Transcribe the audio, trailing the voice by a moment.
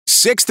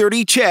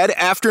6:30 CHED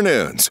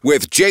Afternoons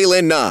with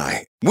Jaylen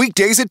Nye.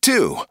 Weekdays at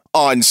 2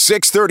 on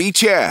 6:30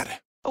 CHED.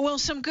 Well,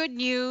 some good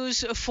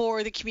news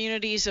for the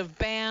communities of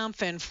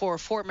Banff and for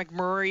Fort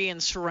McMurray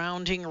and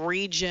surrounding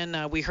region.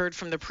 We heard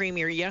from the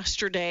Premier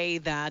yesterday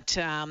that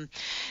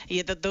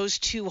that those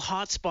two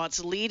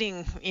hotspots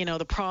leading,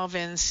 the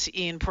province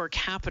in per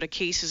capita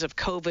cases of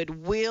COVID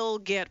will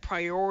get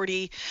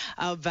priority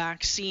of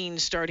vaccine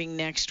starting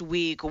next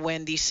week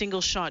when the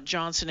single-shot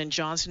Johnson &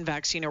 Johnson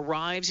vaccine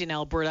arrives in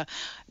Alberta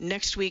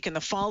next week and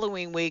the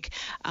following week.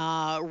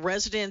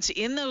 Residents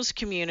in those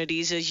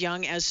communities as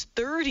young as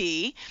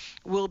 30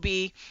 will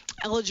be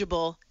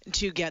eligible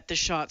to get the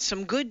shot.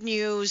 Some good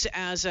news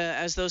as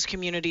those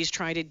communities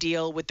try to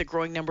deal with the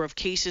growing number of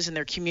cases in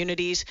their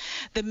communities.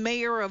 The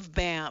Mayor of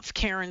Banff,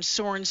 Karen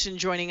Sorensen,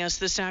 joining us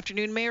this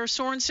afternoon. Mayor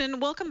Sorensen,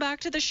 welcome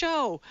back to the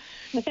show.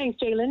 Well, thanks,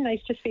 Jaylen.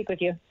 Nice to speak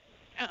with you.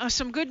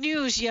 Some good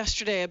news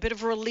yesterday, a bit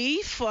of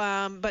relief,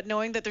 but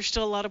knowing that there's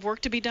still a lot of work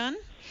to be done.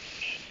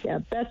 Yeah,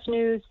 best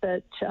news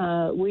that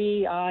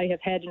I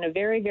have had in a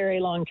very, very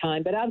long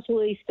time, but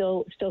absolutely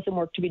still some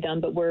work to be done.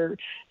 But we're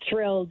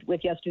thrilled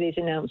with yesterday's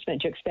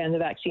announcement to expand the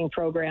vaccine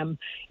program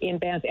in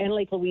Banff and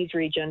Lake Louise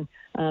region,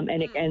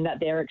 and that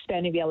they're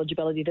expanding the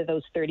eligibility to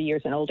those 30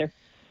 years and older.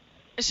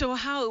 So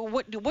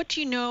what do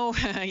you know?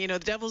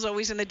 The devil's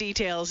always in the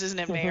details, isn't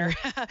it, Mayor?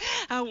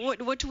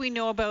 What do we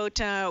know about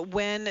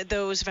when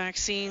those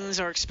vaccines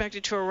are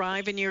expected to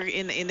arrive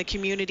in the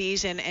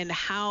communities, and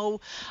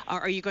how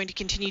are you going to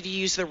continue to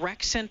use the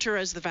rec center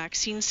as the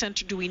vaccine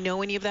center? Do we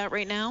know any of that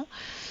right now?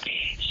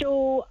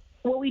 So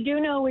what we do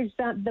know is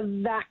that the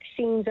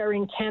vaccines are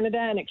in Canada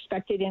and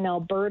expected in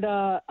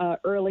Alberta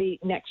early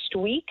next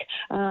week.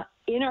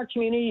 In our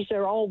communities,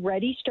 they're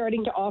already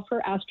starting to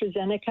offer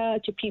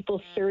AstraZeneca to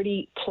people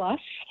 30 plus,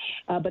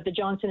 but the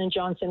Johnson &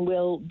 Johnson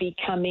will be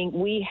coming.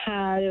 We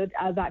had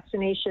a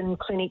vaccination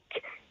clinic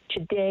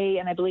today,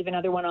 and I believe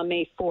another one on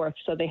May 4th.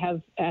 So they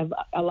have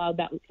allowed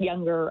that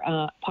younger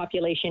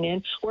population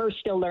in. We're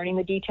still learning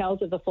the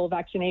details of the full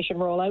vaccination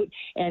rollout,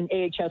 and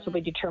AHS will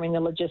be determining the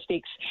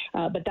logistics.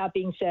 But that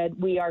being said,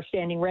 we are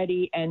standing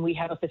ready, and we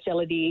have a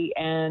facility,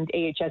 and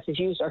AHS has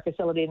used our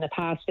facility in the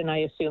past, and I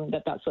assume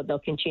that that's what they'll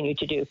continue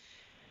to do.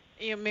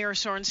 Mayor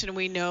Sorensen,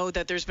 we know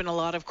that there's been a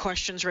lot of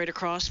questions right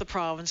across the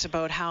province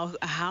about how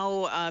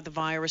the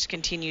virus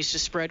continues to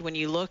spread. When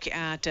you look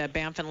at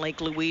Banff and Lake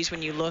Louise,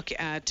 when you look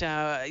at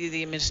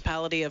the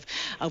municipality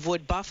of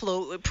Wood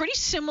Buffalo, pretty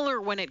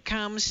similar when it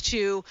comes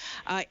to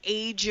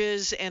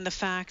ages and the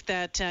fact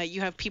that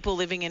you have people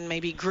living in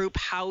maybe group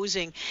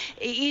housing.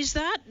 Is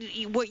that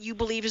what you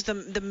believe is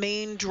the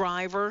main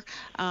driver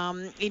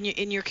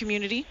in your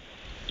community?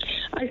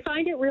 I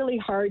find it really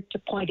hard to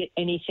point at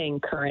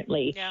anything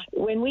currently. Yeah.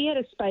 When we had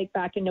a spike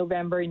back in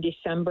November and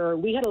December,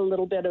 we had a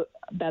little bit of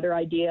a better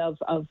idea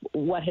of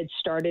what had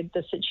started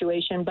the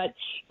situation, but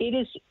it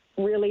is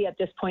really at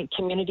this point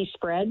community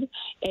spread.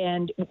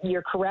 And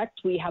you're correct,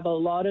 we have a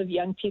lot of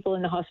young people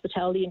in the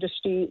hospitality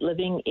industry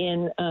living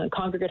in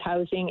congregate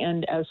housing,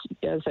 and as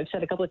I've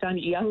said a couple of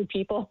times, young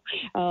people.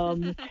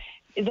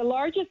 The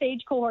largest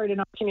age cohort in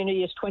our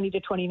community is 20 to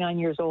 29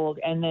 years old,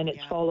 and then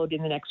it's followed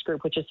in the next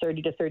group, which is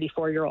 30 to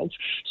 34-year-olds.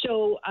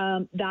 So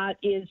that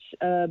is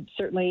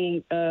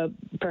certainly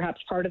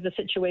perhaps part of the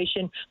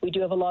situation. We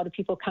do have a lot of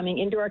people coming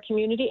into our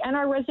community, and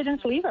our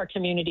residents leave our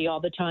community all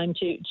the time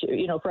to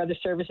for other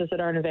services that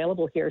aren't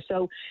available here.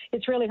 So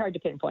it's really hard to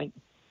pinpoint.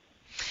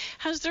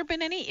 Has there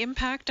been any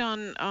impact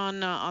on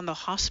the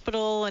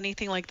hospital,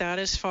 anything like that,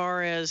 as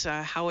far as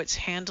how it's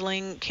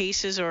handling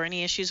cases or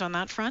any issues on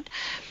that front?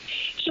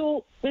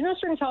 So Vanessa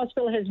Springs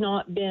Hospital has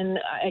not been,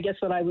 I guess,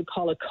 what I would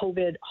call a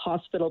COVID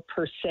hospital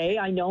per se.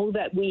 I know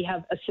that we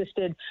have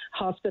assisted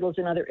hospitals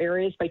in other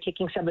areas by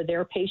taking some of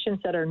their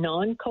patients that are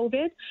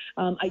non-COVID.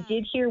 I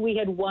did hear we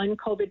had one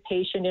COVID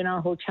patient in our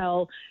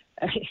hotel.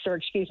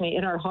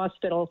 In our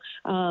hospital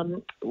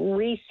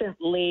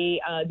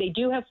recently. They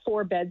do have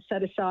 4 beds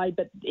set aside,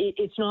 but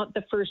it's not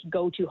the first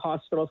go-to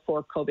hospital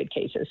for COVID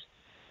cases.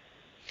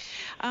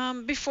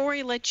 Before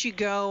I let you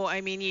go,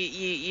 I mean,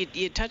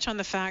 you touch on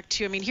the fact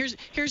too. I mean, here's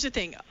the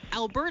thing: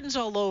 Albertans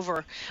all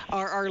over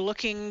are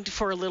looking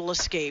for a little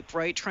escape,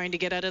 right? Trying to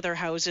get out of their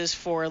houses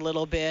for a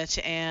little bit,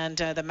 and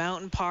the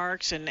mountain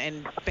parks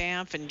and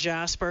Banff and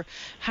Jasper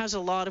has a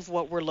lot of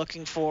what we're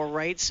looking for,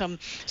 right? Some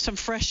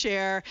fresh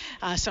air,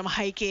 some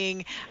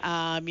hiking,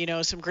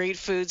 some great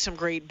food, some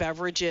great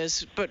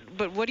beverages. But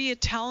what are you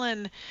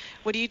telling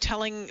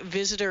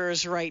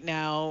visitors right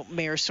now,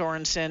 Mayor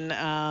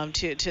Sorensen,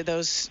 to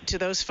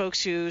those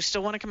folks who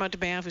still want to come out to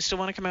Banff, who still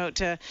want to come out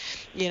to,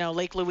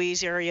 Lake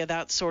Louise area,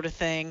 that sort of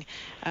thing,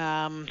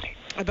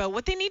 about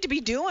what they need to be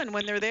doing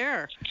when they're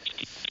there?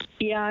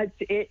 Yeah,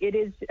 it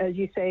is, as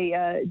you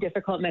say,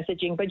 difficult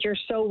messaging, but you're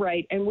so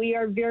right. And we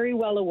are very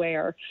well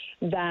aware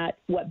that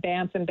what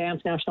Banff and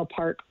Banff National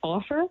Park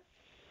offer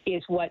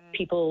is what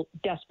people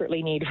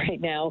desperately need right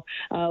now.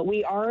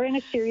 We are in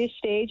a serious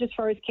stage as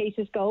far as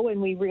cases go,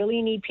 and we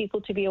really need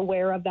people to be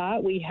aware of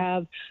that. We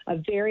have a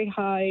very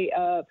high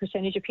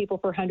percentage of people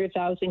per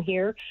 100,000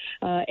 here,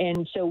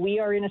 and so we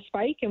are in a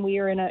spike, and we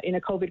are in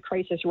a COVID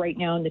crisis right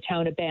now in the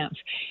town of Banff.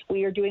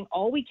 We are doing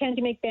all we can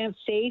to make Banff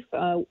safe.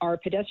 Our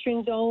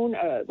pedestrian zone,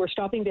 we're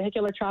stopping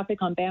vehicular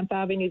traffic on Banff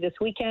Avenue this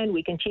weekend.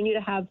 We continue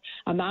to have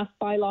a mask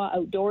bylaw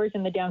outdoors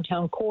in the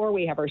downtown core.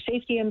 We have our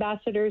safety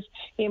ambassadors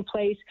in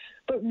place.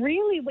 But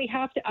really, we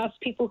have to ask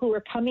people who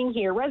are coming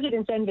here,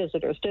 residents and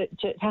visitors, to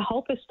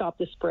help us stop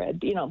the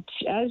spread.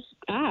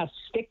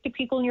 Stick to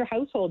people in your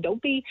household.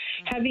 Don't be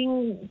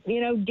having,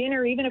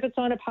 dinner, even if it's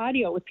on a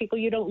patio, with people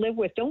you don't live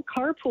with. Don't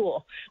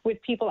carpool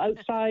with people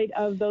outside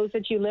of those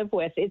that you live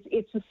with.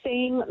 It's the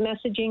same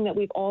messaging that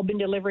we've all been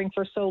delivering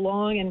for so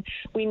long, and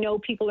we know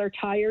people are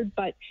tired.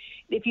 But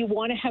if you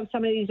want to have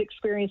some of these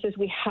experiences,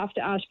 we have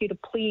to ask you to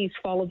please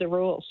follow the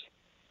rules.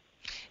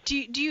 Do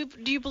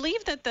you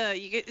believe that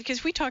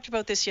because we talked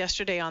about this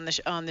yesterday on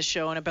the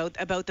show and about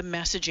the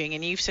messaging,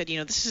 and you've said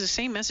this is the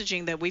same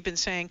messaging that we've been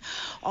saying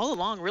all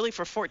along, really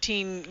for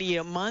 14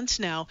 months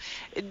now.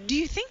 Do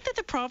you think that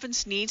the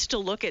province needs to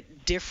look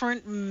at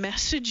different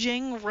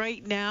messaging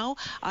right now?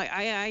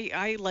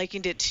 I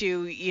likened it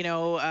to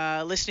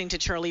listening to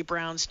Charlie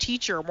Brown's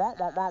Teacher.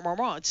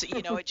 It's,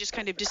 it just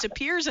kind of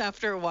disappears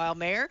after a while,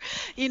 Mayor.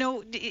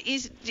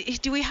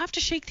 Do we have to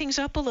shake things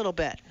up a little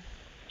bit?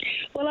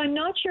 Well, I'm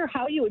not sure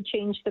how you would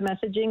change the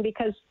messaging,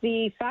 because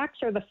the facts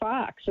are the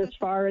facts as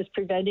far as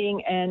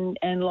preventing and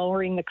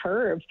lowering the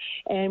curve.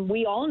 And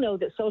we all know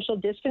that social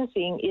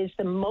distancing is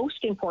the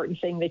most important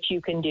thing that you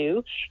can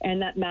do,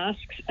 and that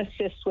masks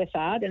assist with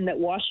that, and that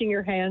washing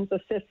your hands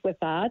assists with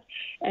that,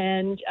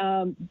 and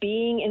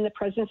being in the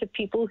presence of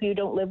people who you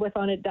don't live with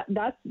on it,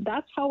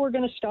 that's how we're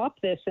going to stop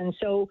this. And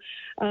so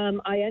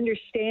I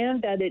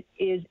understand that it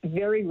is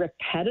very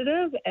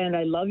repetitive, and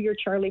I love your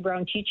Charlie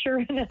Brown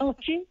Teacher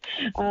analogy.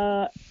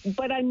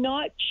 But I'm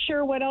not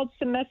sure what else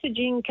the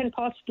messaging can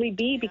possibly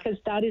be, because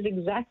that is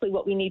exactly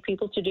what we need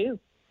people to do.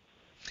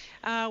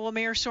 Well,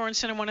 Mayor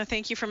Sorensen, I want to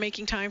thank you for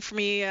making time for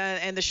me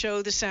and the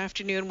show this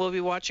afternoon. We'll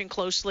be watching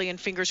closely, and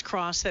fingers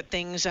crossed that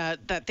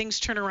things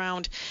turn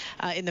around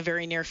in the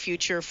very near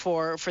future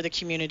for the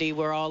community.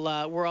 We're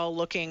all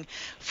looking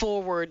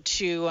forward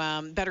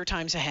to better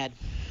times ahead.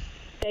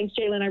 Thanks,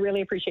 Jalen. I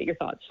really appreciate your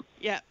thoughts.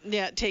 Yeah.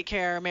 Take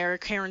care, Mayor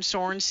Karen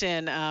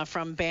Sorensen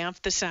from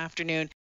Banff this afternoon.